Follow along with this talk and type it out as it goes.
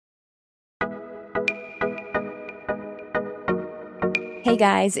Hey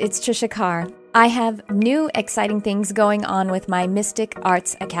guys, it's Trisha Carr. I have new exciting things going on with my Mystic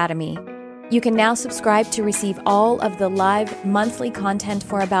Arts Academy. You can now subscribe to receive all of the live monthly content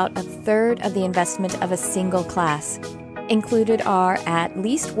for about a third of the investment of a single class. Included are at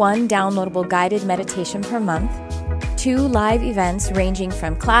least one downloadable guided meditation per month, 2 live events ranging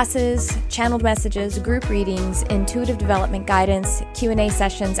from classes, channeled messages, group readings, intuitive development guidance, Q&A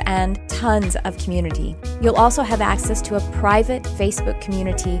sessions, and tons of community. You'll also have access to a private Facebook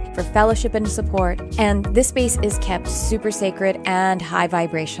community for fellowship and support, and this space is kept super sacred and high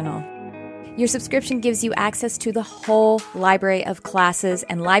vibrational. Your subscription gives you access to the whole library of classes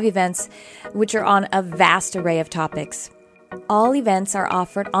and live events, which are on a vast array of topics. All events are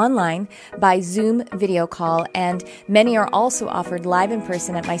offered online by Zoom video call, and many are also offered live in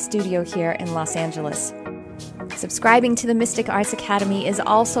person at my studio here in Los Angeles. Subscribing to the Mystic Arts Academy is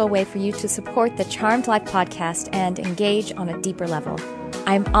also a way for you to support the Charmed Life podcast and engage on a deeper level.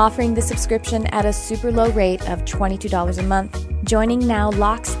 I'm offering the subscription at a super low rate of $22 a month. Joining now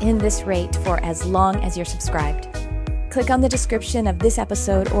locks in this rate for as long as you're subscribed. Click on the description of this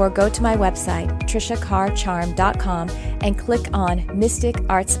episode or go to my website, trishacarcharm.com, and click on Mystic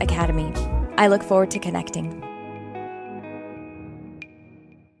Arts Academy. I look forward to connecting.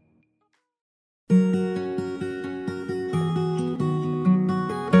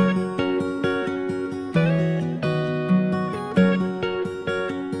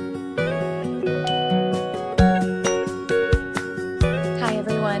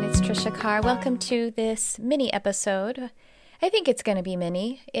 Carr. Welcome to this mini episode. I think it's going to be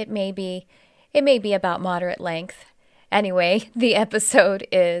mini. It may be about moderate length. Anyway, the episode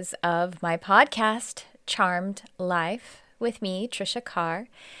is of my podcast, Charmed Life, with me, Trisha Carr.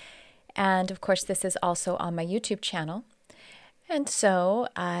 And of course, this is also on my YouTube channel. And so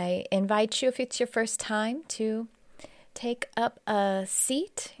I invite you, if it's your first time, to take up a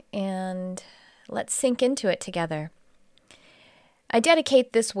seat and let's sink into it together. I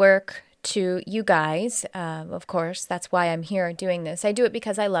dedicate this work to you guys, of course. That's why I'm here doing this. I do it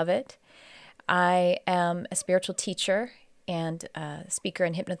because I love it. I am a spiritual teacher and a speaker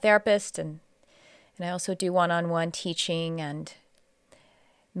and hypnotherapist, and I also do one-on-one teaching and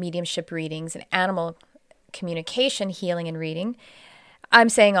mediumship readings and animal communication, healing, and reading. I'm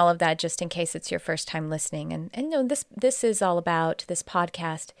saying all of that just in case it's your first time listening. And you know, this is all about this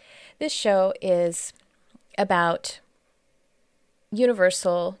podcast. This show is about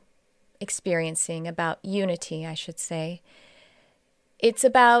universal experiencing, about unity, I should say. It's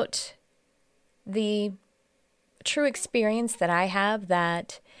about the true experience that I have,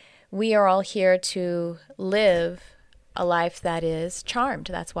 that we are all here to live a life that is charmed.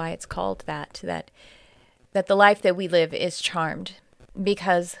 That's why it's called that the life that we live is charmed,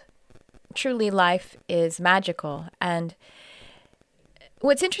 because truly life is magical. And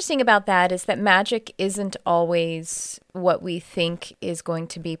what's interesting about that is that magic isn't always what we think is going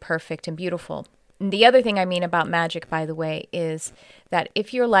to be perfect and beautiful. And the other thing I mean about magic, by the way, is that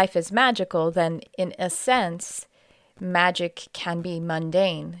if your life is magical, then in a sense, magic can be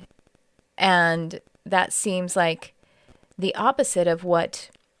mundane. And that seems like the opposite of what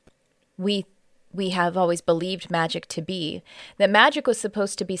we have always believed magic to be. That magic was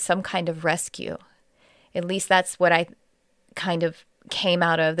supposed to be some kind of rescue. At least that's what I kind of came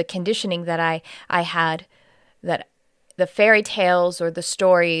out of the conditioning that I had, that the fairy tales or the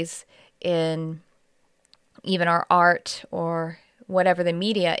stories in even our art or whatever the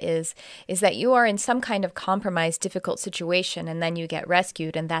media is that you are in some kind of compromised, difficult situation and then you get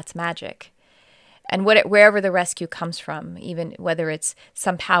rescued, and that's magic. And wherever the rescue comes from, even whether it's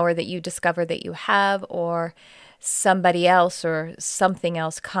some power that you discover that you have, or somebody else or something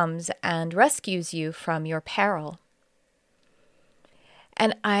else comes and rescues you from your peril.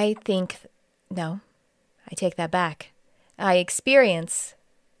 And I think, no, I take that back. I experience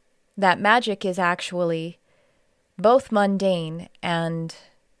that magic is actually both mundane and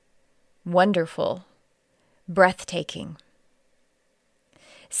wonderful, breathtaking,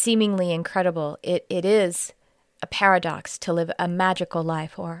 seemingly incredible. It is a paradox to live a magical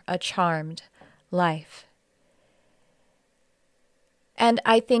life or a charmed life. And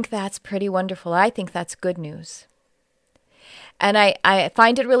I think that's pretty wonderful. I think that's good news. And I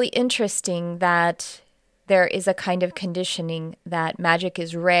find it really interesting that there is a kind of conditioning that magic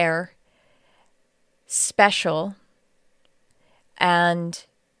is rare, special, and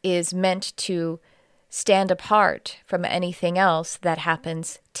is meant to stand apart from anything else that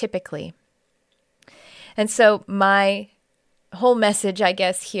happens typically. And so my whole message, I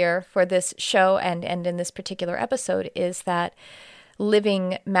guess, here for this show and in this particular episode is that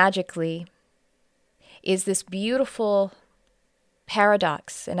living magically is this beautiful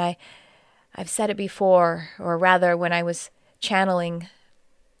paradox. And I've said it before, or rather when I was channeling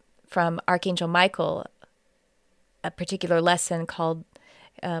from Archangel Michael, a particular lesson called,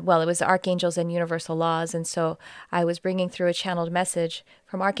 it was Archangels and Universal Laws. And so I was bringing through a channeled message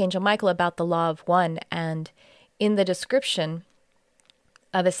from Archangel Michael about the law of one. And in the description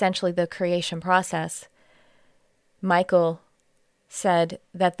of essentially the creation process, Michael said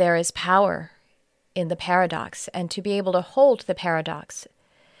that there is power in the paradox, and to be able to hold the paradox.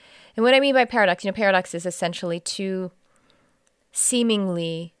 And what I mean by paradox, paradox is essentially two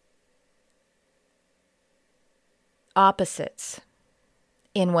seemingly opposites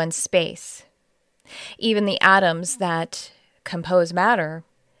in one space. Even the atoms that compose matter,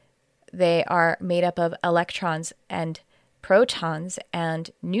 they are made up of electrons and protons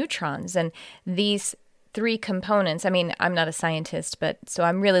and neutrons. And these three components, I'm not a scientist, but so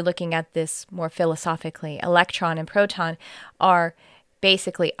I'm really looking at this more philosophically. Electron and proton are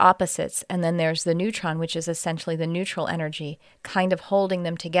basically opposites. And then there's the neutron, which is essentially the neutral energy, kind of holding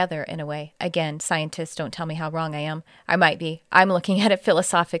them together in a way. Again, scientists, don't tell me how wrong I am. I might be. I'm looking at it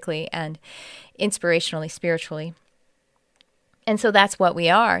philosophically and inspirationally, spiritually. And so that's what we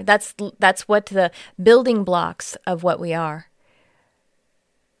are. That's what the building blocks of what we are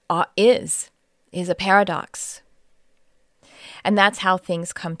is a paradox. And that's how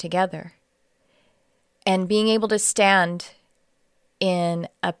things come together. And being able to stand in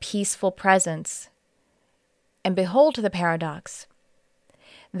a peaceful presence and behold the paradox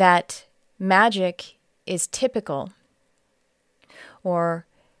that magic is typical, or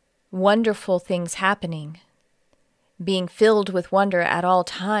wonderful things happening, being filled with wonder at all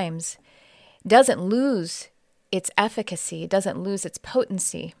times, doesn't lose its efficacy, doesn't lose its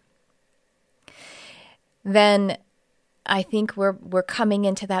potency, then I think we're coming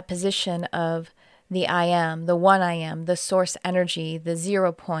into that position of the I am, the one I am, the source energy, the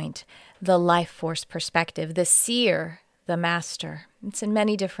 0 point, the life force perspective, the seer, the master. It's in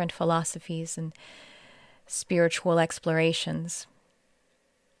many different philosophies and spiritual explorations.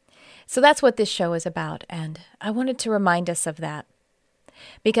 So that's what this show is about, and I wanted to remind us of that.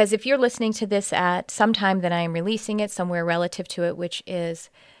 Because if you're listening to this at some time that I am releasing it, somewhere relative to it, which is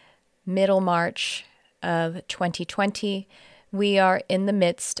middle March of 2020, we are in the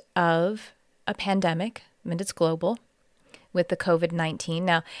midst of a pandemic, and it's global, with the COVID-19.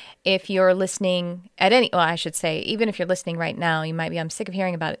 Now, if you're listening at even if you're listening right now, you might be, I'm sick of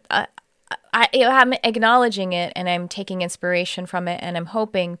hearing about it. I'm acknowledging it, and I'm taking inspiration from it, and I'm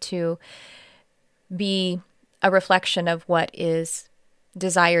hoping to be a reflection of what is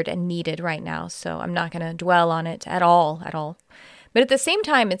desired and needed right now. So I'm not going to dwell on it at all. But at the same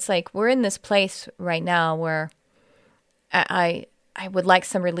time, it's like we're in this place right now where I would like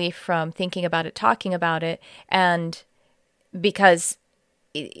some relief from thinking about it, talking about it, and because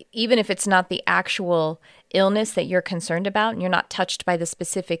even if it's not the actual illness that you're concerned about, and you're not touched by the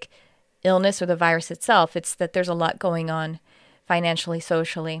specific illness or the virus itself, it's that there's a lot going on financially,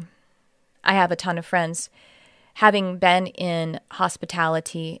 socially. I have a ton of friends, having been in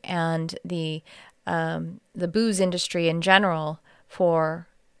hospitality and the booze industry in general for,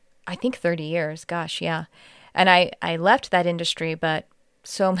 I think, 30 years. Gosh, yeah. And I left that industry, but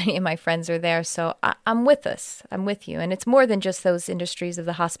so many of my friends are there. So I'm with us. I'm with you. And it's more than just those industries of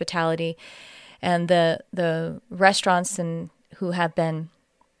the hospitality and the restaurants and who have been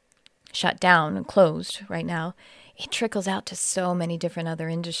shut down and closed right now. It trickles out to so many different other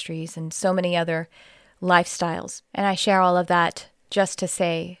industries and so many other lifestyles. And I share all of that just to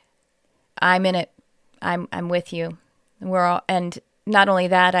say, I'm in it. I'm with you. And not only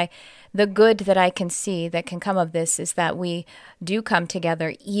that, the good that I can see that can come of this is that we do come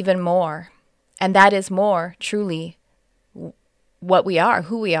together even more. And that is more truly what we are,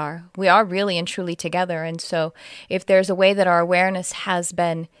 who we are. We are really and truly together. And so if there's a way that our awareness has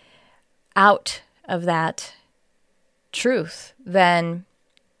been out of that truth, then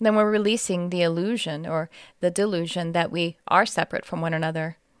we're releasing the illusion or the delusion that we are separate from one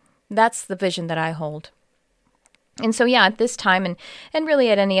another. That's the vision that I hold. And so, yeah, at this time and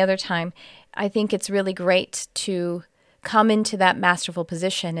really at any other time, I think it's really great to come into that masterful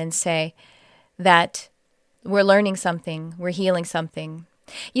position and say that we're learning something, we're healing something.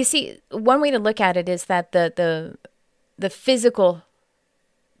 You see, one way to look at it is that the physical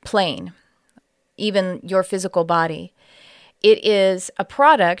plane, even your physical body, it is a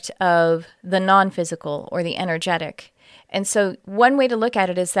product of the non-physical or the energetic. And so one way to look at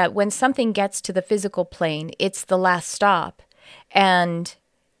it is that when something gets to the physical plane, it's the last stop, and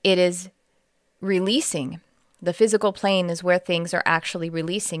it is releasing The physical plane is where things are actually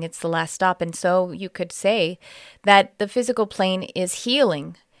releasing. It's the last stop. And so you could say that the physical plane is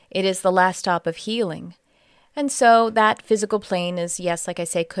healing. It is the last stop of healing. And so that physical plane is, yes, like I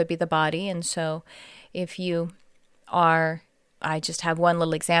say, could be the body. And so if you are, I just have one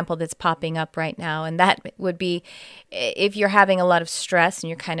little example that's popping up right now, and that would be if you're having a lot of stress and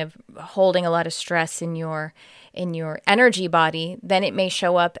you're kind of holding a lot of stress in your energy body, then it may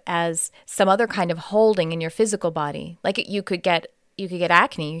show up as some other kind of holding in your physical body. Like you could get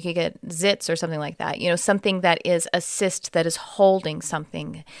acne, you could get zits or something like that. Something that is a cyst that is holding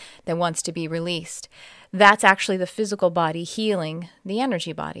something that wants to be released. That's actually the physical body healing the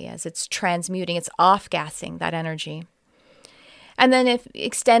energy body as it's transmuting, it's off-gassing that energy. And then if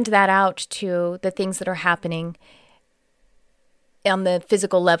extend that out to the things that are happening on the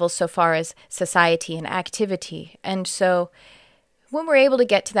physical level so far as society and activity. And so when we're able to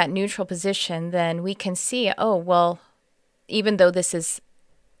get to that neutral position, then we can see, oh, well, even though this is,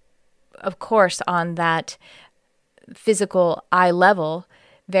 of course, on that physical eye level,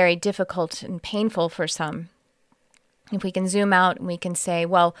 very difficult and painful for some, if we can zoom out and we can say,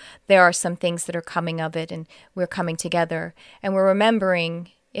 well, there are some things that are coming of it and we're coming together and we're remembering,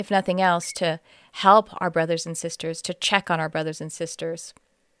 if nothing else, to help our brothers and sisters, to check on our brothers and sisters.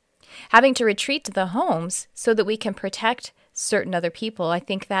 Having to retreat to the homes so that we can protect certain other people, I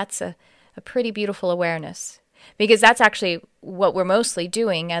think that's a pretty beautiful awareness. Because that's actually what we're mostly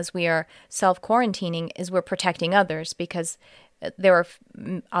doing as we are self-quarantining, is we're protecting others, because there are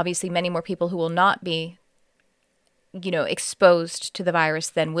obviously many more people who will not be exposed to the virus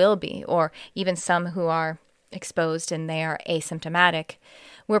than will be, or even some who are exposed and they are asymptomatic.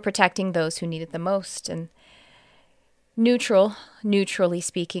 We're protecting those who need it the most. And neutrally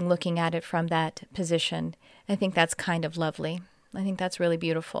speaking, looking at it from that position, I think that's kind of lovely. I think that's really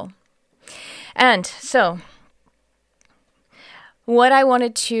beautiful. And so what I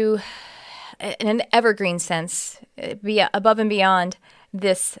wanted to, in an evergreen sense, be above and beyond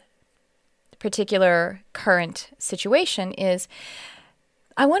this particular current situation, is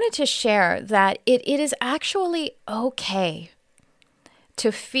I wanted to share that it is actually okay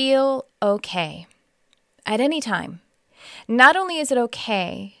to feel okay at any time. Not only is it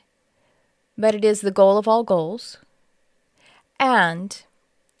okay, but it is the goal of all goals. And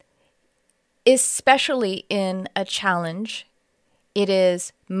especially in a challenge, it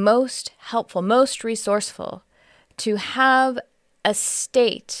is most helpful, most resourceful to have a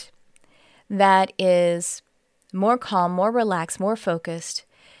state that is more calm, more relaxed, more focused,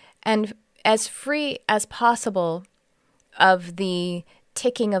 and as free as possible of the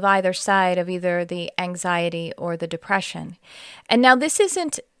ticking of either side of either the anxiety or the depression. And now this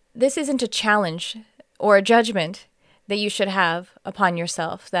isn't a challenge or a judgment that you should have upon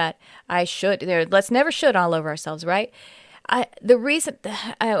yourself, that I should, let's never should all over ourselves, right? I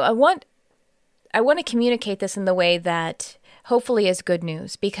want to communicate this in the way that hopefully is good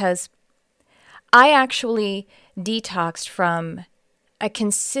news, because I actually detoxed from a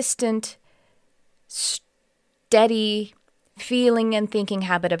consistent, steady feeling and thinking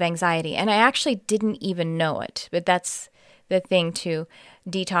habit of anxiety. And I actually didn't even know it. But that's the thing to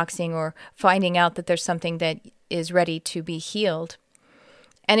detoxing, or finding out that there's something that is ready to be healed.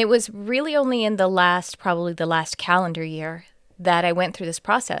 And it was really only in probably the last calendar year that I went through this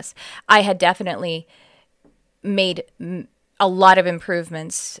process. I had definitely made a lot of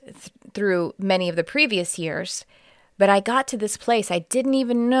improvements through many of the previous years, but I got to this place. I didn't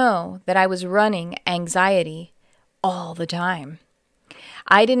even know that I was running anxiety all the time.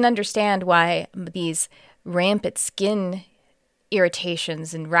 I didn't understand why these rampant skin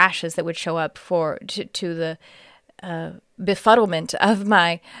irritations and rashes that would show up to the befuddlement of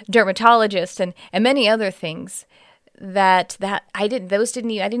my dermatologist and many other things that I didn't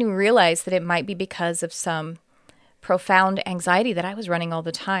even realize that it might be because of some profound anxiety that I was running all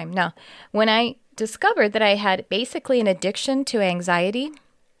the time. Now, when I discovered that I had basically an addiction to anxiety,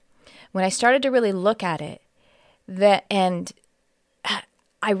 when I started to really look at it, and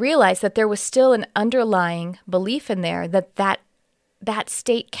I realized that there was still an underlying belief in there that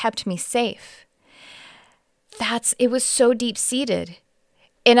state kept me safe. It was so deep-seated.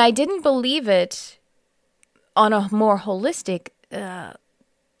 And I didn't believe it on a more holistic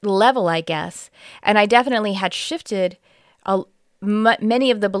level, I guess. And I definitely had shifted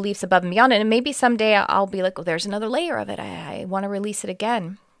many of the beliefs above and beyond it. And maybe someday I'll be like, oh, there's another layer of it. I want to release it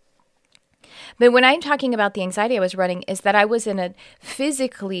again. But when I'm talking about the anxiety I was running, is that I was in a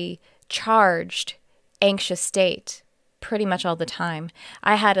physically charged, anxious state pretty much all the time.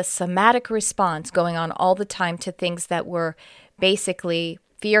 I had a somatic response going on all the time to things that were basically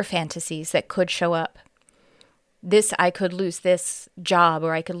fear fantasies that could show up. I could lose this job,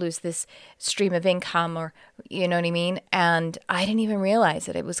 or I could lose this stream of income, or you know what I mean? And I didn't even realize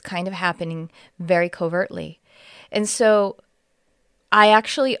it. It was kind of happening very covertly. And so I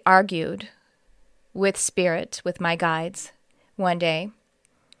actually argued with spirit, with my guides one day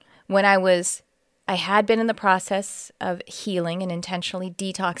when I had been in the process of healing and intentionally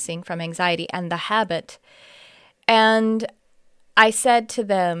detoxing from anxiety and the habit. And I said to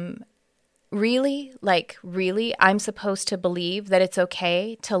them, really, I'm supposed to believe that it's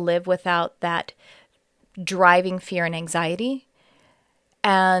okay to live without that driving fear and anxiety?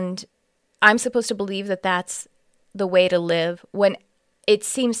 And I'm supposed to believe that that's the way to live when it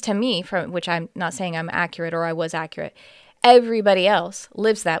seems to me, from which I'm not saying I'm accurate or I was accurate, everybody else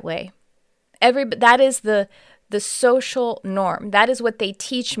lives that way. That is the social norm. That is what they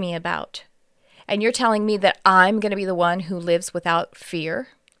teach me about. And you're telling me that I'm going to be the one who lives without fear?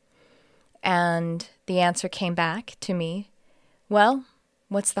 And the answer came back to me, well,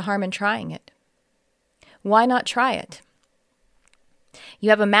 what's the harm in trying it? Why not try it? You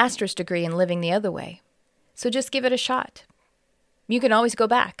have a master's degree in living the other way, so just give it a shot. You can always go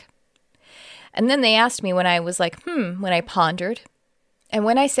back. And then they asked me when I was like, when I pondered. And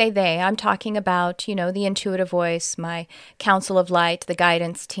when I say they, I'm talking about, the intuitive voice, my council of light, the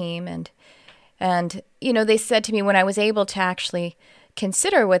guidance team. And they said to me when I was able to actually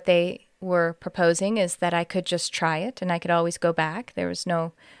consider what they were proposing is that I could just try it and I could always go back. There was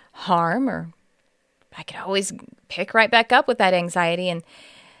no harm, or I could always pick right back up with that anxiety. And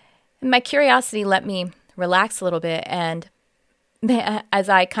my curiosity let me relax a little bit. And as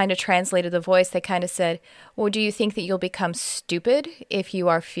I kind of translated the voice, they kind of said, well, do you think that you'll become stupid if you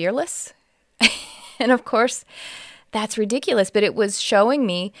are fearless? And of course, that's ridiculous. But it was showing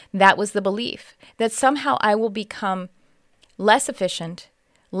me that was the belief, that somehow I will become less efficient,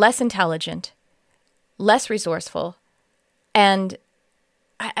 less intelligent, less resourceful. And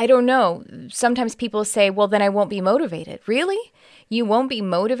I don't know. Sometimes people say, well, then I won't be motivated. Really? You won't be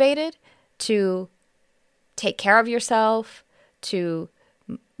motivated to take care of yourself, to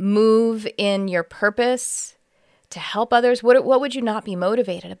move in your purpose, to help others? What would you not be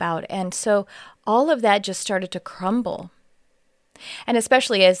motivated about? And so all of that just started to crumble. And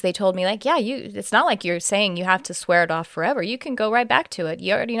especially as they told me, it's not like you're saying you have to swear it off forever. You can go right back to it.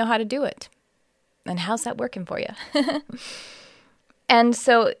 You already know how to do it. And how's that working for you? And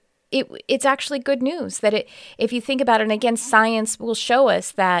so it's actually good news that if you think about it, and again, science will show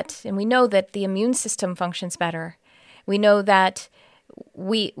us that, and we know that the immune system functions better. We know that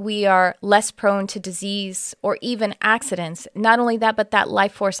we are less prone to disease or even accidents. Not only that, but that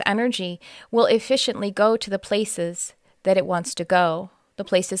life force energy will efficiently go to the places that it wants to go, the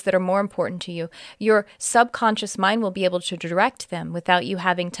places that are more important to you. Your subconscious mind will be able to direct them without you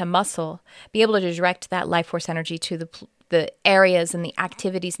having to be able to direct that life force energy to the areas and the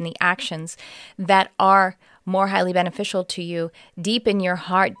activities and the actions that are more highly beneficial to you, deep in your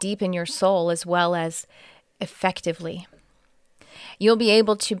heart, deep in your soul, as well as effectively. You'll be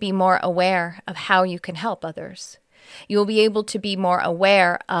able to be more aware of how you can help others. You'll be able to be more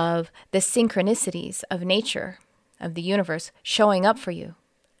aware of the synchronicities of nature, of the universe showing up for you,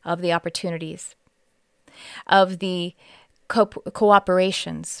 of the opportunities, of the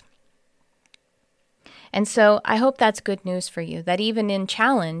cooperations. And so I hope that's good news for you, that even in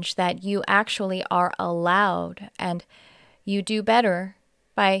challenge, that you actually are allowed, and you do better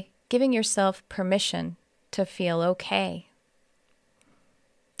by giving yourself permission to feel okay,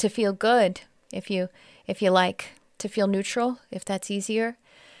 to feel good if you like, to feel neutral if that's easier,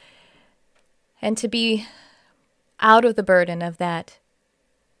 and to be out of the burden of that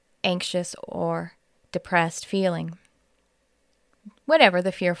anxious or depressed feeling, whatever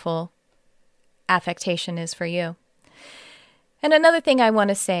the fearful affectation is for you. And another thing I want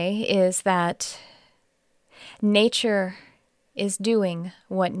to say is that nature is doing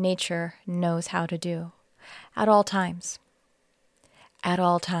what nature knows how to do at all times. At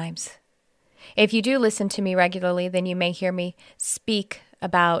all times. If you do listen to me regularly, then you may hear me speak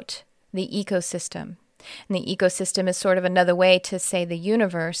about the ecosystem. And the ecosystem is sort of another way to say the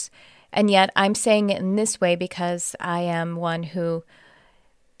universe. And yet I'm saying it in this way because I am one who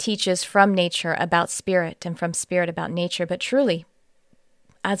teaches from nature about spirit and from spirit about nature, but truly,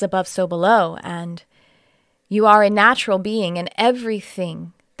 as above, so below. And you are a natural being, and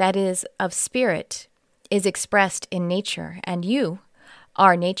everything that is of spirit is expressed in nature, and you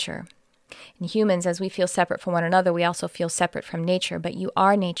are nature. And humans, as we feel separate from one another, we also feel separate from nature, but you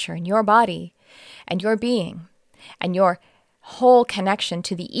are nature, and your body and your being and your whole connection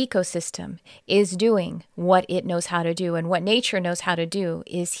to the ecosystem is doing what it knows how to do. And what nature knows how to do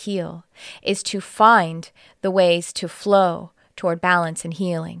is heal, is to find the ways to flow toward balance and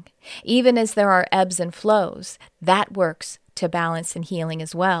healing. Even as there are ebbs and flows, that works to balance and healing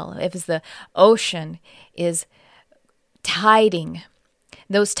as well. If the ocean is tiding,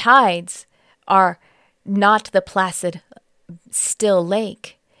 those tides are not the placid, still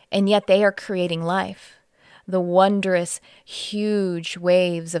lake, and yet they are creating life. The wondrous, huge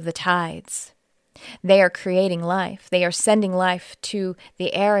waves of the tides. They are creating life. They are sending life to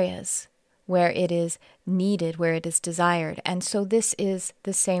the areas where it is needed, where it is desired. And so this is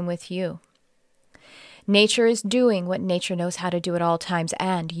the same with you. Nature is doing what nature knows how to do at all times,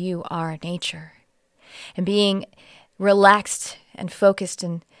 and you are nature. And being relaxed and focused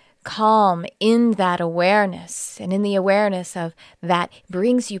and calm in that awareness, and in the awareness of that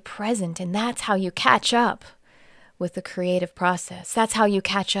brings you present, and that's how you catch up with the creative process. That's how you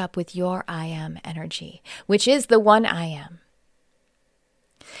catch up with your I am energy, which is the one I am.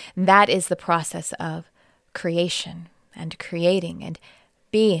 That is the process of creation and creating and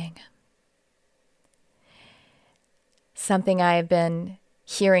being. Something I have been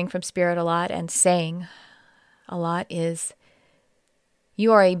hearing from Spirit a lot and saying a lot is,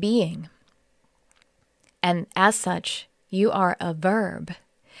 you are a being. And as such, you are a verb.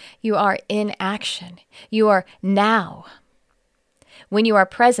 You are in action. You are now. When you are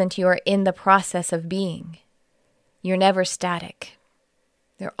present, you are in the process of being. You're never static.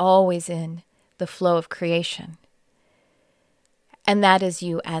 You're always in the flow of creation. And that is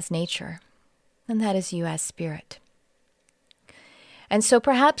you as nature. And that is you as spirit. And so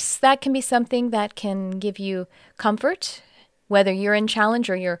perhaps that can be something that can give you comfort, whether you're in challenge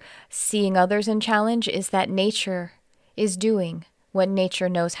or you're seeing others in challenge, is that nature is doing what nature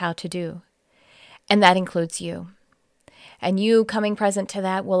knows how to do. And that includes you. And you coming present to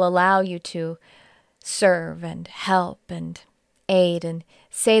that will allow you to serve and help and aid and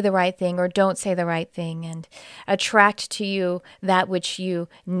say the right thing or don't say the right thing, and attract to you that which you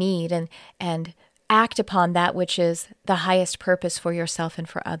need, and act upon that which is the highest purpose for yourself and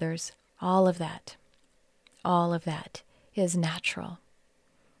for others. All of that is natural.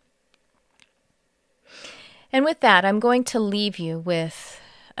 And with that, I'm going to leave you with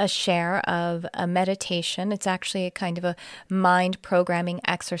a share of a meditation. It's actually a kind of a mind programming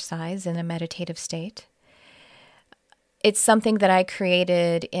exercise in a meditative state. It's something that I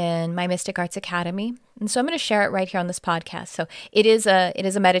created in my Mystic Arts Academy. And so I'm going to share it right here on this podcast. So it is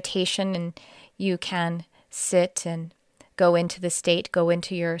a meditation, and you can sit and go into the state, go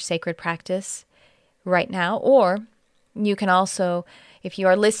into your sacred practice right now. Or you can also, if you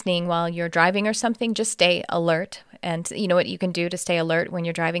are listening while you're driving or something, just stay alert. And you know what you can do to stay alert when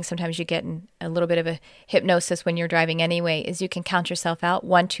you're driving? Sometimes you get in a little bit of a hypnosis when you're driving anyway, is you can count yourself out.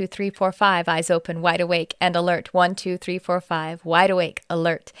 1, 2, 3, 4, 5, eyes open, wide awake, and alert. 1, 2, 3, 4, 5, wide awake,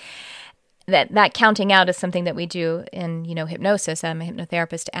 alert. That counting out is something that we do in, hypnosis. I'm a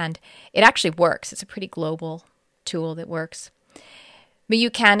hypnotherapist, and it actually works. It's a pretty global tool that works. But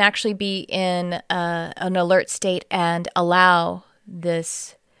you can actually be in an alert state and allow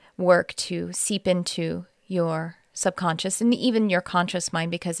this work to seep into your subconscious and even your conscious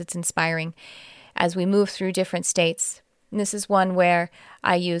mind, because it's inspiring as we move through different states. And this is one where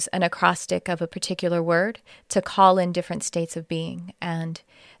I use an acrostic of a particular word to call in different states of being. And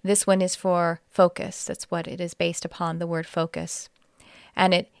this one is for focus. That's what it is based upon, the word focus.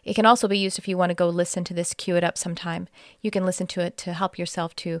 And it can also be used if you want to go listen to this, cue it up sometime. You can listen to it to help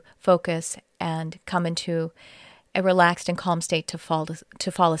yourself to focus and come into a relaxed and calm state to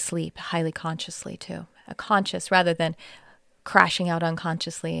fall asleep highly consciously too. A conscious rather than crashing out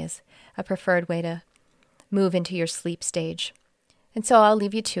unconsciously is a preferred way to move into your sleep stage. And so I'll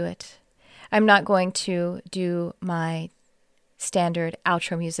leave you to it. I'm not going to do my standard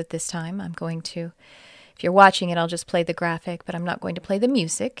outro music this time. I'm going to, if you're watching it, I'll just play the graphic, but I'm not going to play the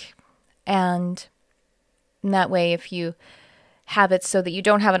music. And in that way, if you have it so that you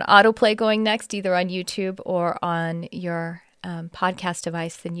don't have an autoplay going next, either on YouTube or on your podcast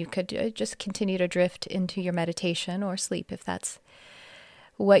device, then you could just continue to drift into your meditation or sleep if that's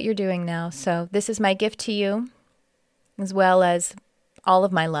what you're doing now. So this is my gift to you, as well as all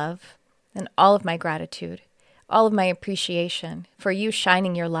of my love and all of my gratitude, all of my appreciation for you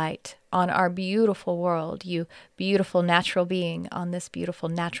shining your light on our beautiful world, you beautiful natural being on this beautiful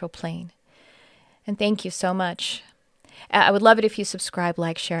natural plane. And thank you so much. I would love it if you subscribe,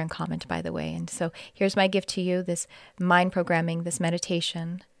 like, share, and comment, by the way. And so here's my gift to you, this mind programming, this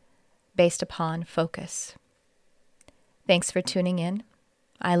meditation based upon focus. Thanks for tuning in.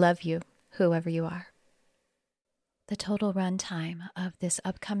 I love you, whoever you are. The total runtime of this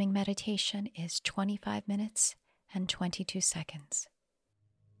upcoming meditation is 25 minutes and 22 seconds.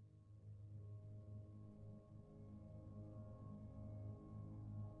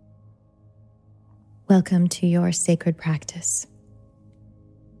 Welcome to your sacred practice.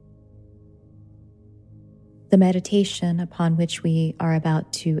 The meditation upon which we are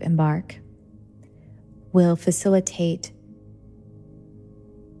about to embark will facilitate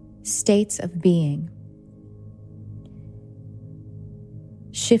states of being,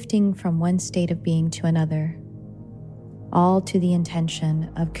 shifting from one state of being to another, all to the intention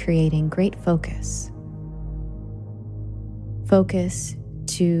of creating great focus. Focus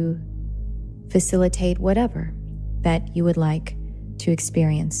to facilitate whatever that you would like to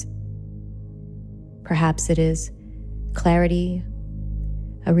experience. Perhaps it is clarity,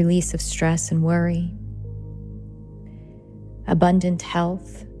 a release of stress and worry, abundant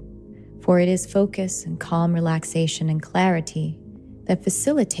health, for it is focus and calm relaxation and clarity that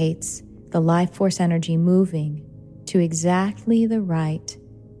facilitates the life force energy moving to exactly the right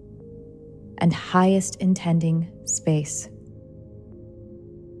and highest intending space.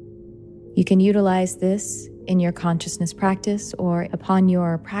 You can utilize this in your consciousness practice or upon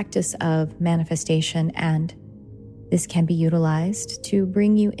your practice of manifestation, and this can be utilized to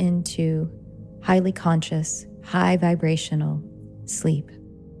bring you into highly conscious, high vibrational sleep.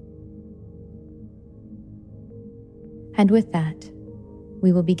 And with that,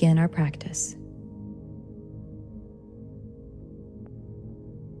 we will begin our practice.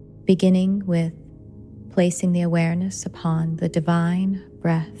 Beginning with placing the awareness upon the divine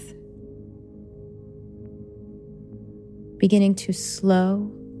breath. Beginning to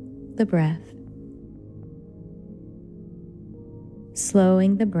slow the breath,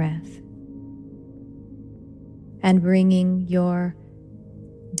 slowing the breath, and bringing your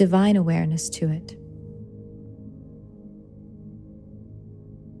divine awareness to it.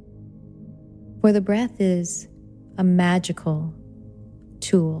 For the breath is a magical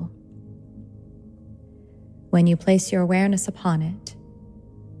tool. When you place your awareness upon it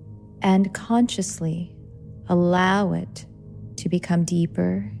and consciously allow it to become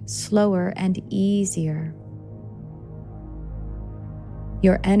deeper, slower, and easier,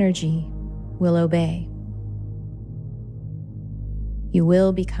 your energy will obey. You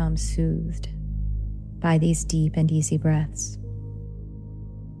will become soothed by these deep and easy breaths.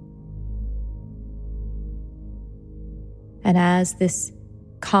 And as this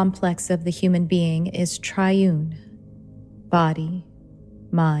complex of the human being is triune, body,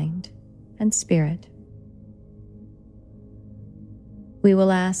 mind, and spirit, we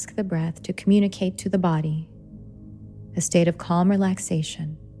will ask the breath to communicate to the body a state of calm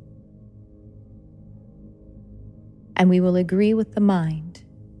relaxation. And we will agree with the mind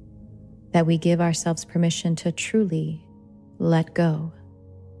that we give ourselves permission to truly let go.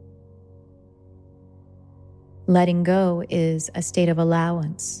 Letting go is a state of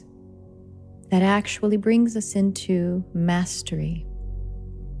allowance that actually brings us into mastery,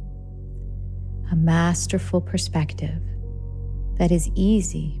 a masterful perspective that is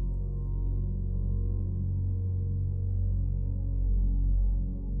easy.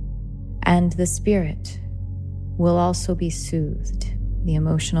 And the spirit will also be soothed. The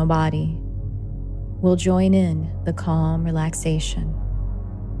emotional body will join in the calm relaxation.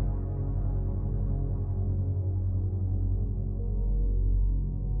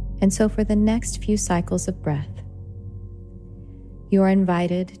 And so for the next few cycles of breath, you are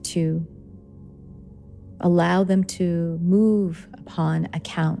invited to allow them to move upon a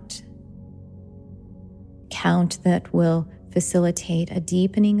count that will facilitate a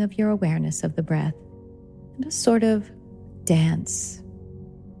deepening of your awareness of the breath and a sort of dance,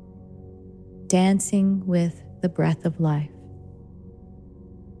 dancing with the breath of life.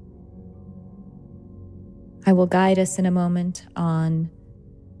 I will guide us in a moment on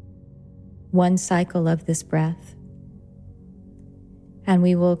one cycle of this breath, and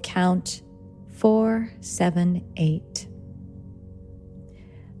we will count 4, 7, 8.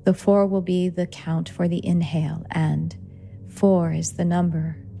 The 4 will be the count for the inhale, and 4 is the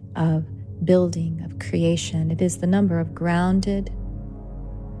number of building, of creation. It is the number of grounded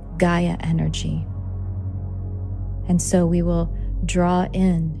Gaia energy. And so we will draw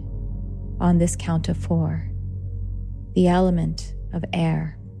in on this count of 4 the element of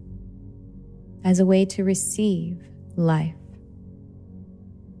air as a way to receive life.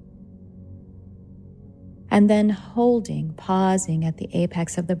 And then pausing at the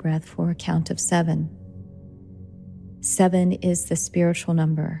apex of the breath for a count of 7. 7 is the spiritual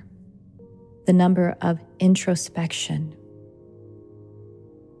number, the number of introspection.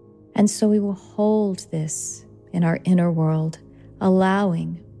 And so we will hold this in our inner world,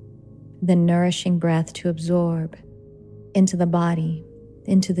 allowing the nourishing breath to absorb into the body,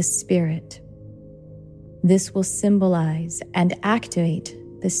 into the spirit. This will symbolize and activate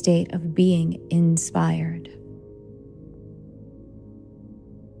the state of being inspired.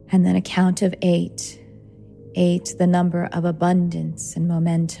 And then a count of 8. 8, the number of abundance and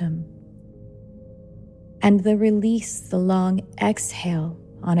momentum. And the release, the long exhale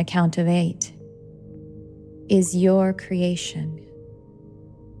on a count of 8, is your creation.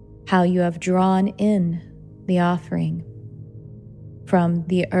 How you have drawn in the offering from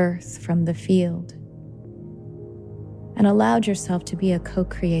the earth, from the field, and allowed yourself to be a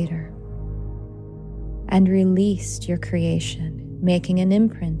co-creator and released your creation, making an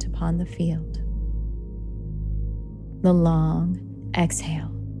imprint upon the field. The long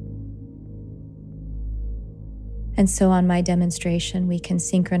exhale. And so on my demonstration, we can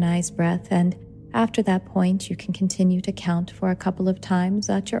synchronize breath, and after that point, you can continue to count for a couple of times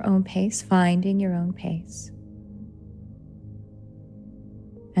at your own pace, finding your own pace.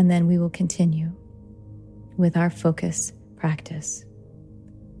 And then we will continue with our focus practice.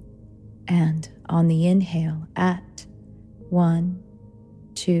 And on the inhale, at 1,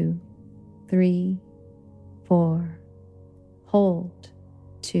 2, 3, 4, hold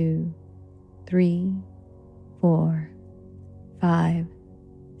 2, 3, 4, 5,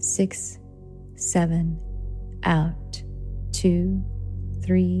 6, 7, out 2,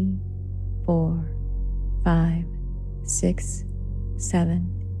 3, 4, 5, 6,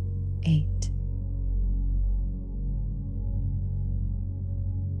 7, 8.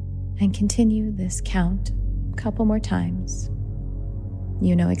 And continue this count a couple more times.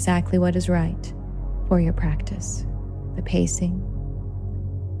 You know exactly what is right for your practice, the pacing,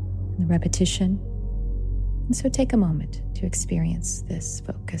 and the repetition. And so take a moment to experience this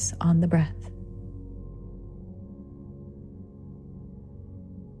focus on the breath.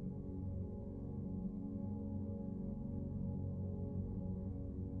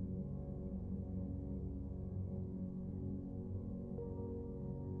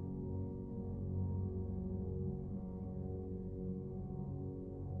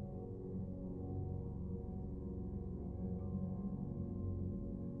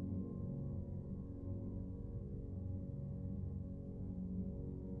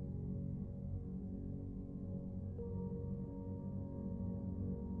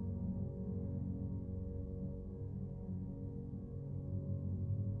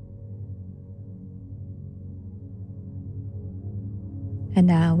 And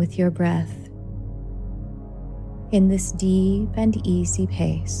now with your breath, in this deep and easy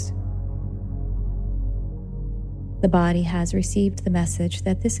pace, the body has received the message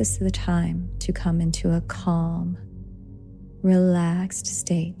that this is the time to come into a calm, relaxed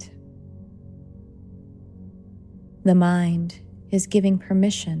state. The mind is giving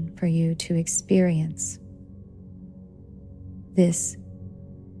permission for you to experience this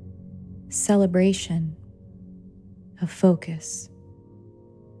celebration of focus,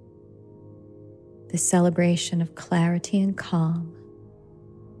 the celebration of clarity and calm.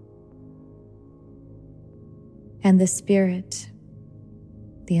 And the spirit,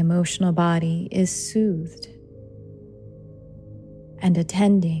 the emotional body, is soothed and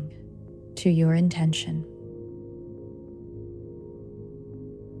attending to your intention.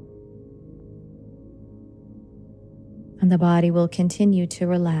 And the body will continue to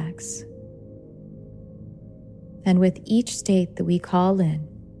relax. And with each state that we call in,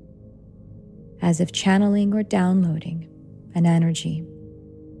 as if channeling or downloading an energy,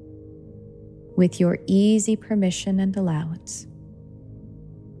 with your easy permission and allowance,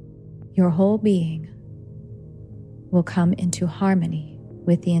 your whole being will come into harmony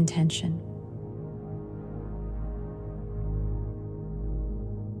with the intention.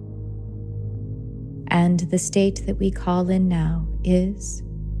 And the state that we call in now is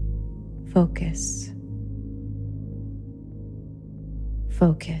focus.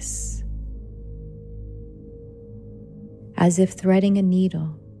 Focus. As if threading a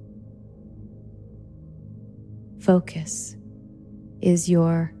needle, focus is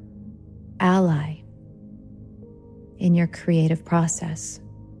your ally in your creative process.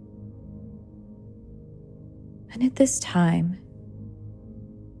 And at this time,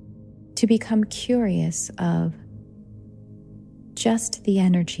 to become curious of just the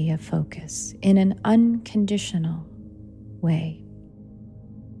energy of focus in an unconditional way.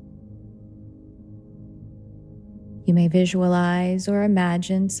 You may visualize or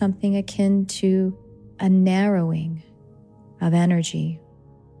imagine something akin to a narrowing of energy.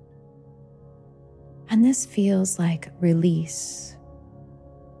 And this feels like release.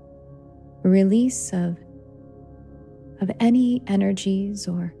 Release of of any energies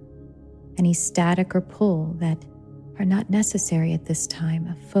or any static or pull that are not necessary at this time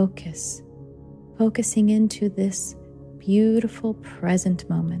of focus, focusing into this beautiful present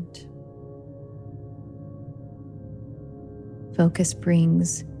moment. Focus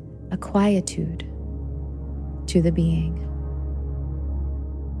brings a quietude to the being.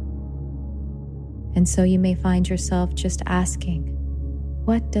 And so you may find yourself just asking,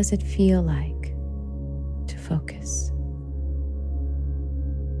 what does it feel like to focus?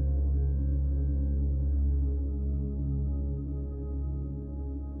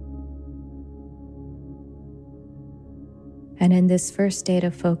 And in this first state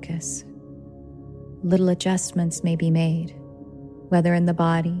of focus, little adjustments may be made, whether in the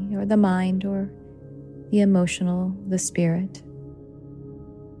body or the mind or the emotional, the spirit.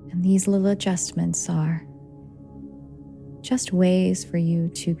 And these little adjustments are just ways for you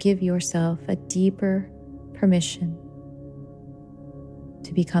to give yourself a deeper permission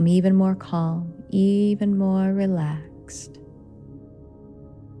to become even more calm, even more relaxed.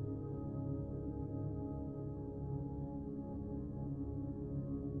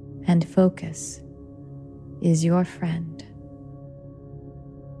 And focus is your friend.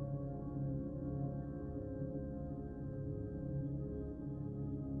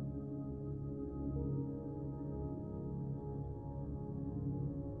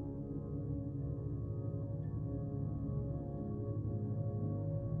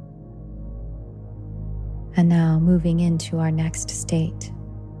 And now moving into our next state,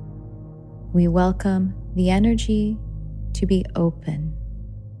 we welcome the energy to be open.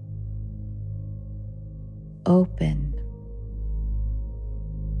 Open.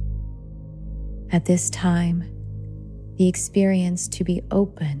 At this time, the experience to be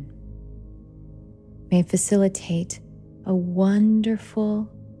open may facilitate a wonderful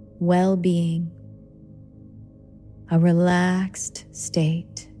well-being, a relaxed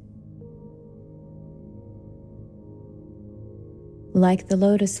state. Like the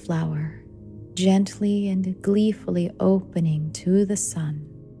lotus flower, gently and gleefully opening to the sun.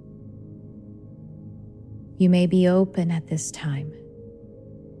 You may be open at this time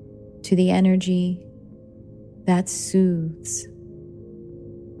to the energy that soothes,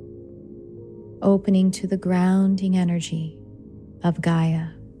 opening to the grounding energy of Gaia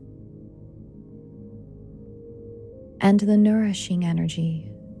and the nourishing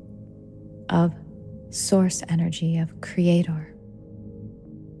energy of source energy of Creator.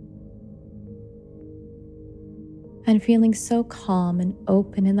 And feeling so calm and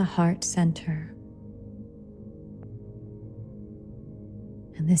open in the heart center.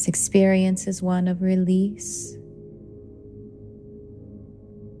 And this experience is one of release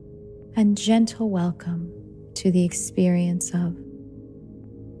and gentle welcome to the experience of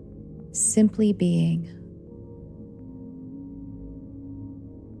simply being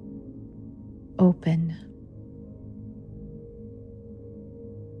open.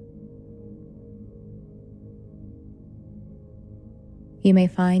 You may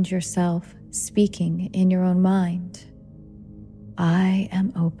find yourself speaking in your own mind. I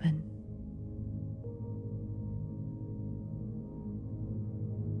am open.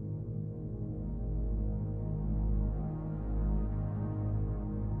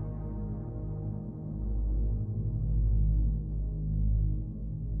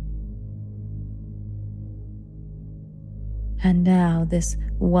 And now this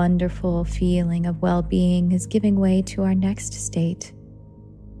wonderful feeling of well-being is giving way to our next state,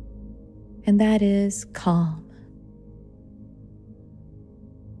 and that is calm.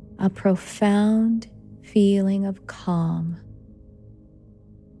 A profound feeling of calm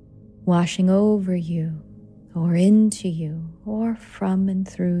washing over you or into you or from and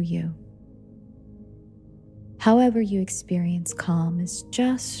through you. However you experience calm is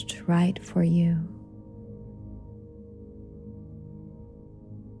just right for you.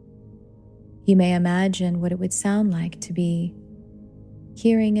 You may imagine what it would sound like to be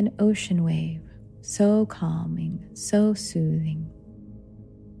hearing an ocean wave, so calming, so soothing.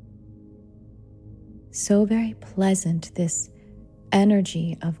 So very pleasant, this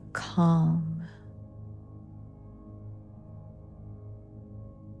energy of calm.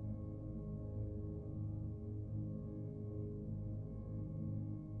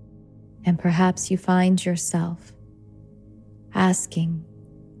 And perhaps you find yourself asking,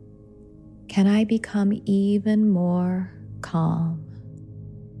 can I become even more calm?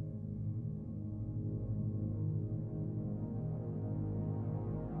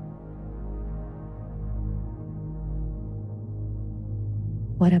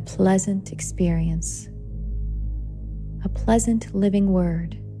 What a pleasant experience. A pleasant living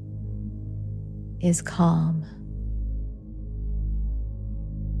word is calm.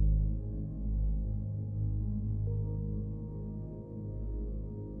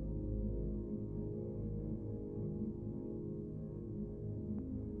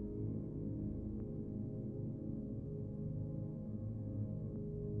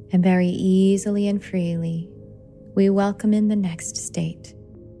 And very easily and freely, we welcome in the next state.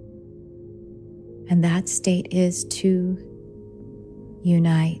 And that state is to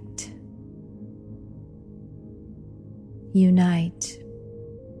unite. Unite.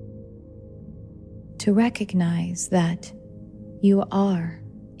 To recognize that you are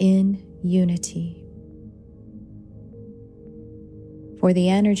in unity. For the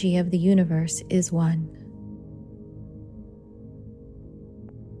energy of the universe is one.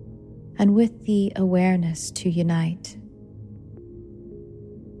 And with the awareness to unite,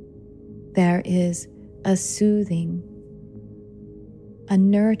 there is a soothing, a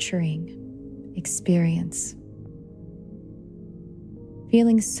nurturing experience.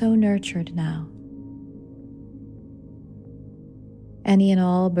 Feeling so nurtured now. Any and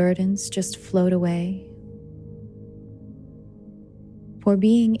all burdens just float away. For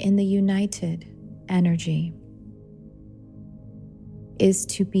being in the united energy is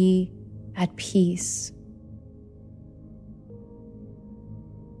to be at peace,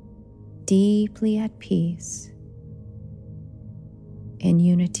 deeply at peace, in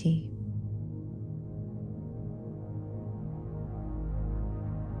unity.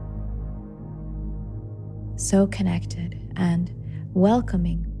 So connected and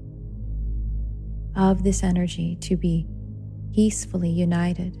welcoming of this energy to be peacefully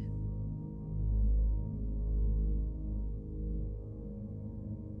united.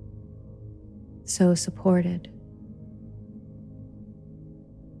 So supported.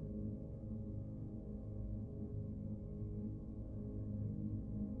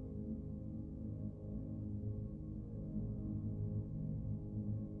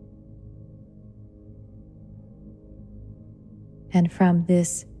 And from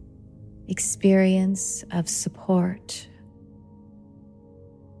this experience of support,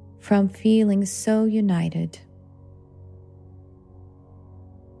 from feeling so united,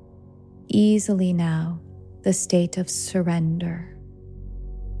 easily now the state of surrender.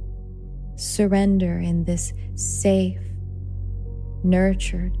 Surrender in this safe,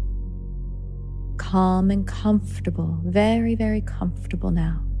 nurtured, calm and comfortable, very, very comfortable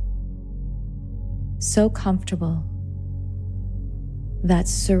now. So comfortable that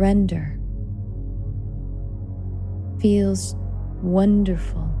surrender feels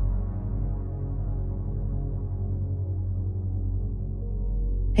wonderful.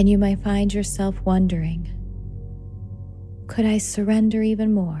 And you might find yourself wondering, could I surrender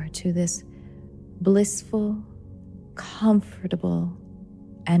even more to this blissful, comfortable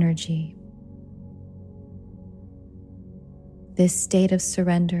energy? This state of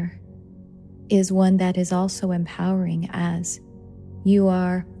surrender is one that is also empowering, as you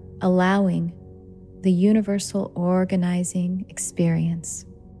are allowing the universal organizing experience.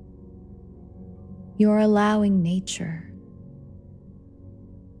 You're allowing nature,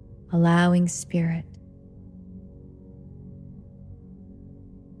 allowing spirit,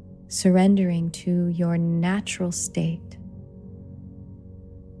 surrendering to your natural state.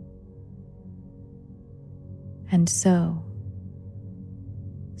 And so,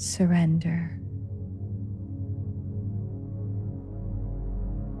 surrender.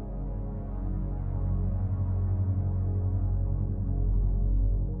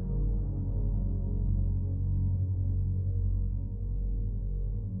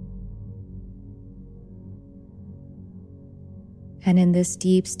 And in this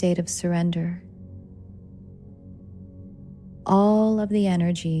deep state of surrender, all of the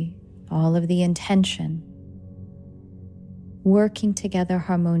energy, all of the intention, working together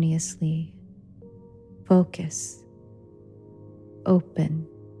harmoniously, focus, open,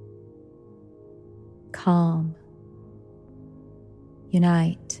 calm,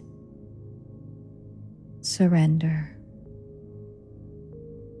 unite, surrender.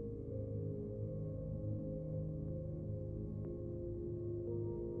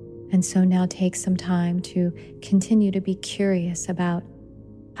 And so now take some time to continue to be curious about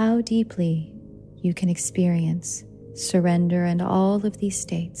how deeply you can experience surrender and all of these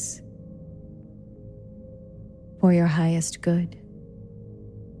states for your highest good,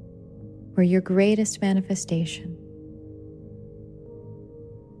 for your greatest manifestation.